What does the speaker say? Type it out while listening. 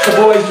The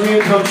boy's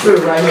dream come true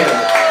right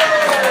here.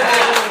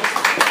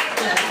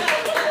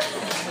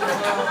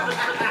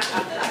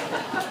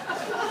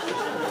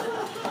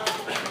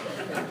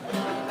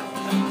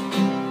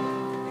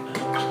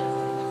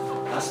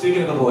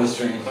 Speaking of a boy's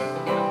dream,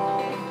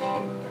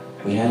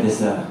 we had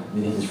this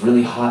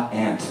really hot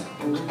aunt.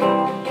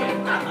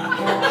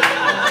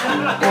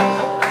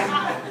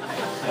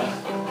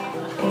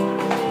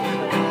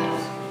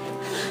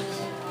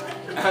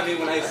 I mean,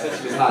 when I said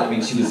she was hot, I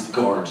mean she was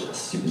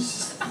gorgeous. She was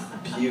just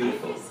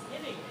beautiful.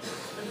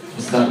 She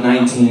was about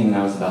 19, and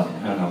I was about,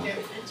 I don't know,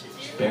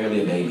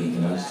 barely a baby, you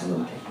know, just a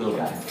little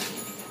guy.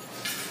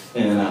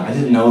 And I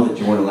didn't know that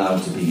you weren't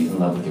allowed to be in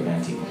love with your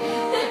auntie.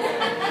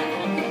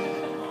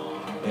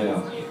 You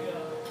know,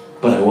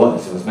 but I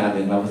was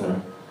madly in love with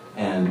her,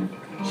 and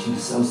she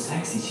was so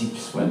sexy. She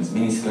just wore these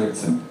mini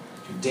skirts and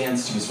she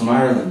danced. She was from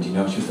Ireland, you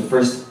know. She was the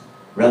first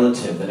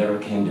relative that ever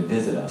came to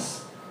visit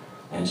us,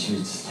 and she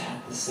was just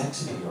had this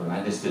sex appeal, and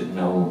I just didn't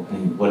know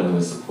what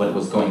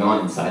was going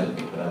on inside of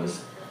me, but I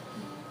was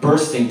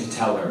bursting to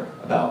tell her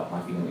about my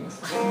feelings.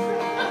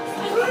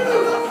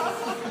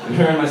 And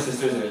her and my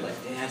sisters would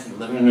like dance in the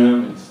living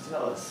room and just do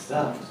all this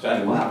stuff. It was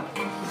driving me wild.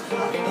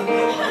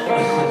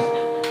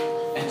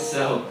 And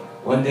so,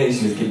 one day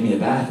she was giving me a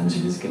bath and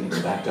she was going to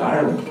go back to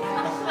Ireland.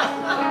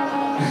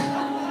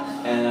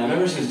 And I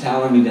remember she was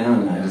toweling me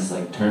down and I just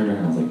like turned to her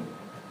and I was like,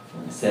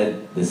 I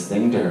said this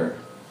thing to her.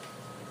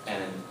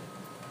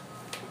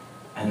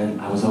 And then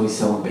I was always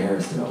so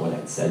embarrassed about what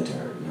I'd said to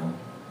her, you know.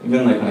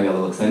 Even like when I got a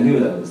little, because I knew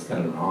that it was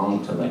kind of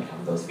wrong to like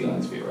have those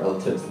feelings for your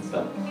relatives and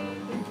stuff.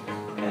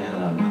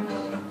 And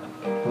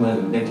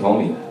when they told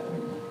me that, I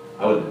mean,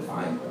 I would have been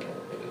fine, but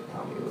they didn't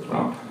tell me it was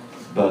wrong.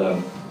 But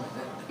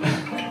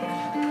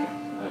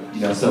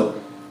you know, so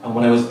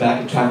when I was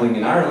back traveling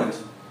in Ireland,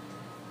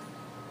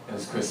 it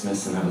was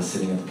Christmas, and I was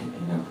sitting at the,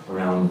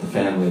 around with the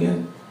family,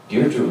 and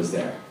Deirdre was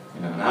there,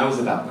 you know, and I was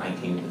about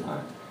 19 at the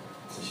time.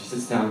 So she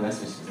sits down next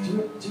to me. She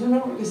goes, "Do you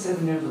remember what you said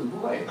when you were a little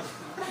boy?"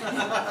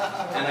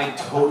 And I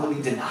totally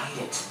denied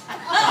it. I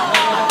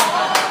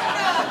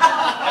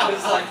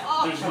was like,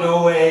 "There's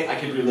no way I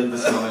could relive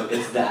this moment.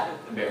 It's that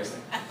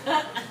embarrassing."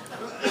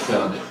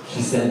 So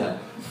she said,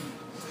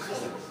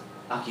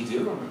 "You do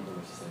remember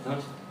what she said, don't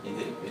you? You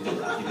do, you do, you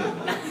do.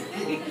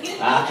 You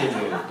do.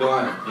 Go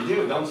on. You do,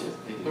 don't you?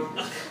 You do."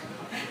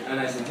 And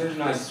I said, "Deirdre,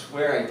 no, I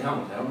swear I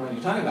don't. I don't know what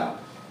you're talking about."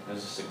 I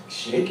was just like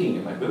shaking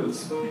in my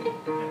boots.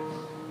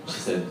 She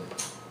said,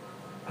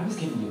 "I was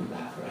giving you a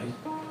bath, right?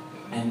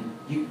 And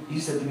you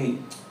said to me,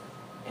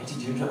 'Aunty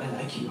Deirdre, I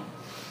like you.'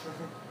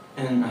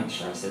 And I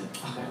said,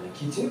 'Oh, I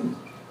like you too.'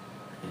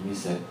 And you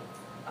said,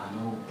 'I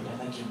know, but I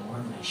like you more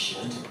than I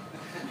should.'"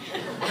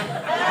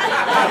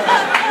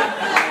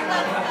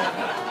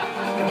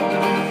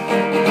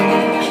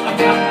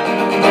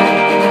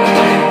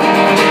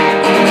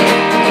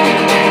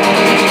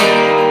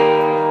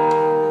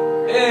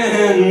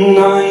 In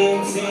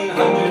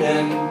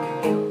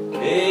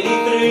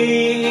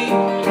 1983,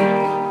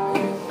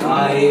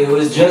 I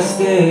was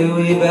just a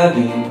wee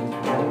baby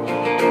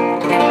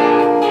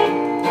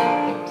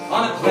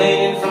on a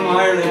plane from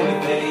Ireland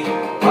with a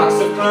box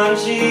of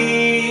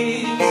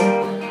crunchies.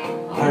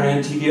 Our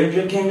Aunty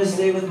Deirdre came to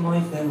stay with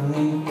my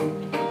family.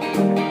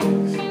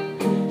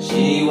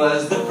 She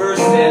was the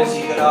first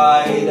auntie that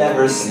I'd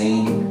ever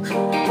seen,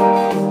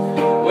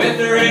 with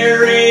her hair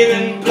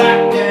raven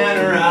black and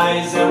her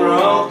eyes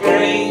emerald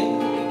green.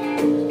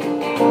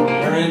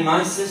 Her and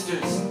my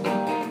sisters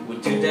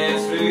would do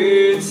dance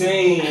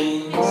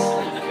routines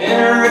in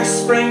her Rick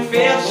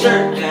Springfield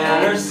shirt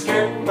and her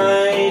skirt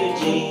made of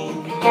jeans.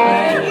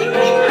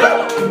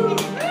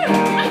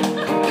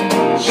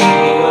 She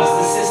was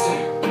the sister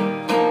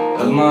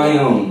of my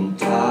own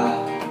time,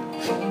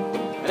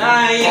 and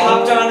I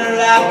hopped on her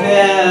lap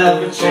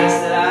every chance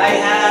that I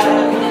had.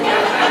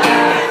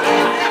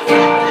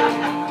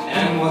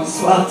 And once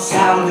while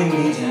toweling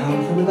me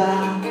down from the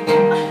back,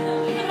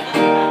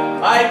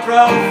 I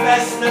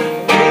professed the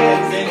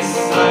feelings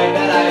inside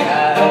that I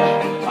had.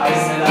 I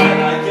said, "I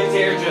like you,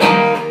 Deirdre."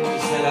 She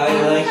said, "I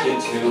like you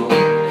too."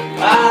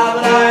 "Ah,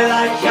 but I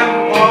like you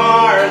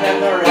more than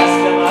the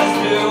rest of us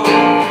do."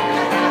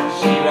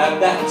 She wrapped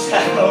that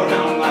towel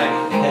around my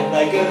head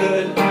like a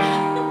hood,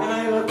 and I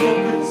looked up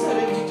and said,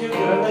 "Aunty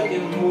Deirdre, I like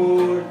you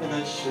more than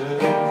I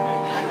should."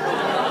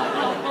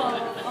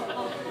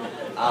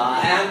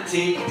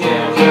 Aunty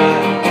Deirdre,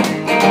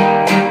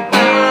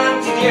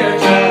 Aunty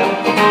Deirdre,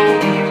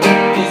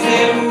 is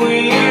it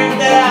weird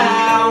that I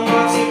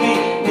want to be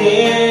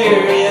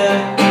near you?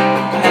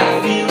 I have a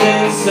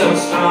feeling so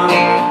strong, I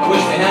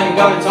wish they hadn't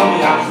gone and told me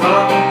I was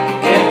wrong.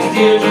 Aunty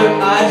Deirdre,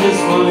 I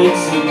just wanted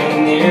to be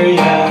near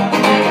you.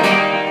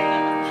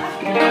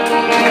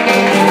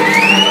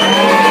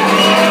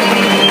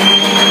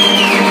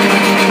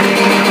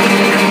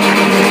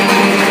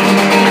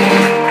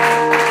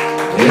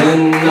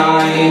 In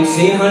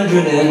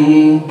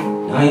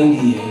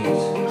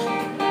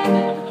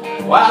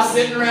 1998, while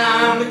sitting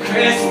around the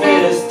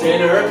Christmas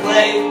dinner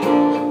plate,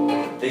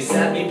 they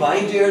sat me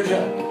by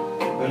Deirdre,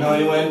 and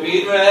I went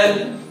beat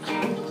red.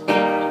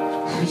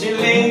 she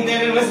leaned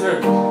in and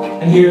whispered,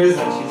 and here's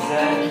what she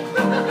said.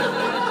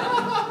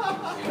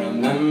 You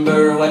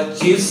remember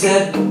what you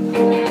said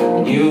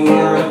when you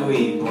were a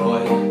wee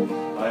boy?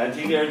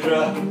 Aunty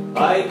Deirdre,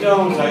 I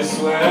don't, I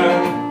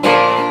swear.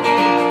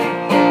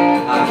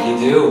 How you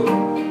do?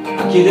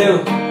 How you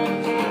do?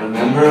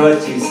 Remember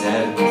what you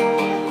said?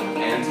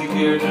 Aunty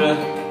Deirdre,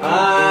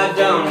 I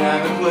don't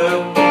have a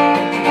clue.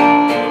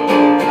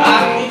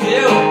 How you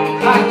do?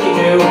 How you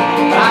do?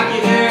 How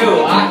you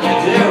do? How you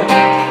do?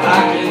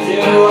 How you do?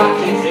 How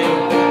you do?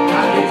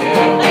 How you do?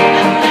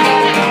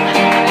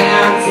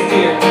 Aunty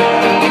Deirdre,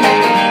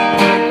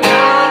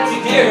 Aunty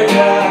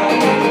Deirdre,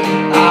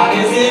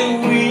 is it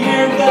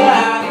weird that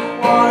I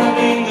wanna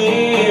be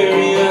near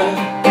you?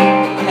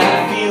 I have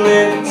a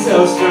feeling so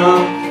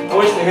strong. I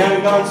wish they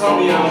hadn't gone and told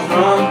me I was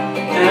wrong.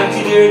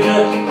 Aunty Deirdre,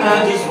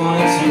 I just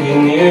wanted to be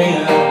near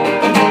you.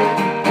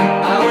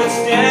 I would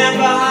stand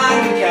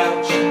behind the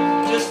couch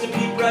just to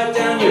peep right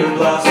down your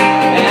blouse.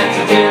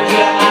 Aunty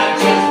Deirdre, I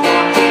just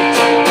wanted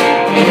to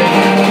be near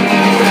you.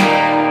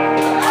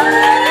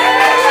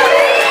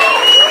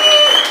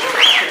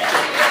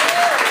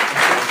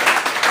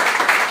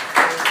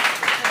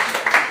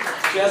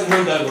 She hasn't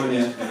heard that one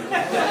yet.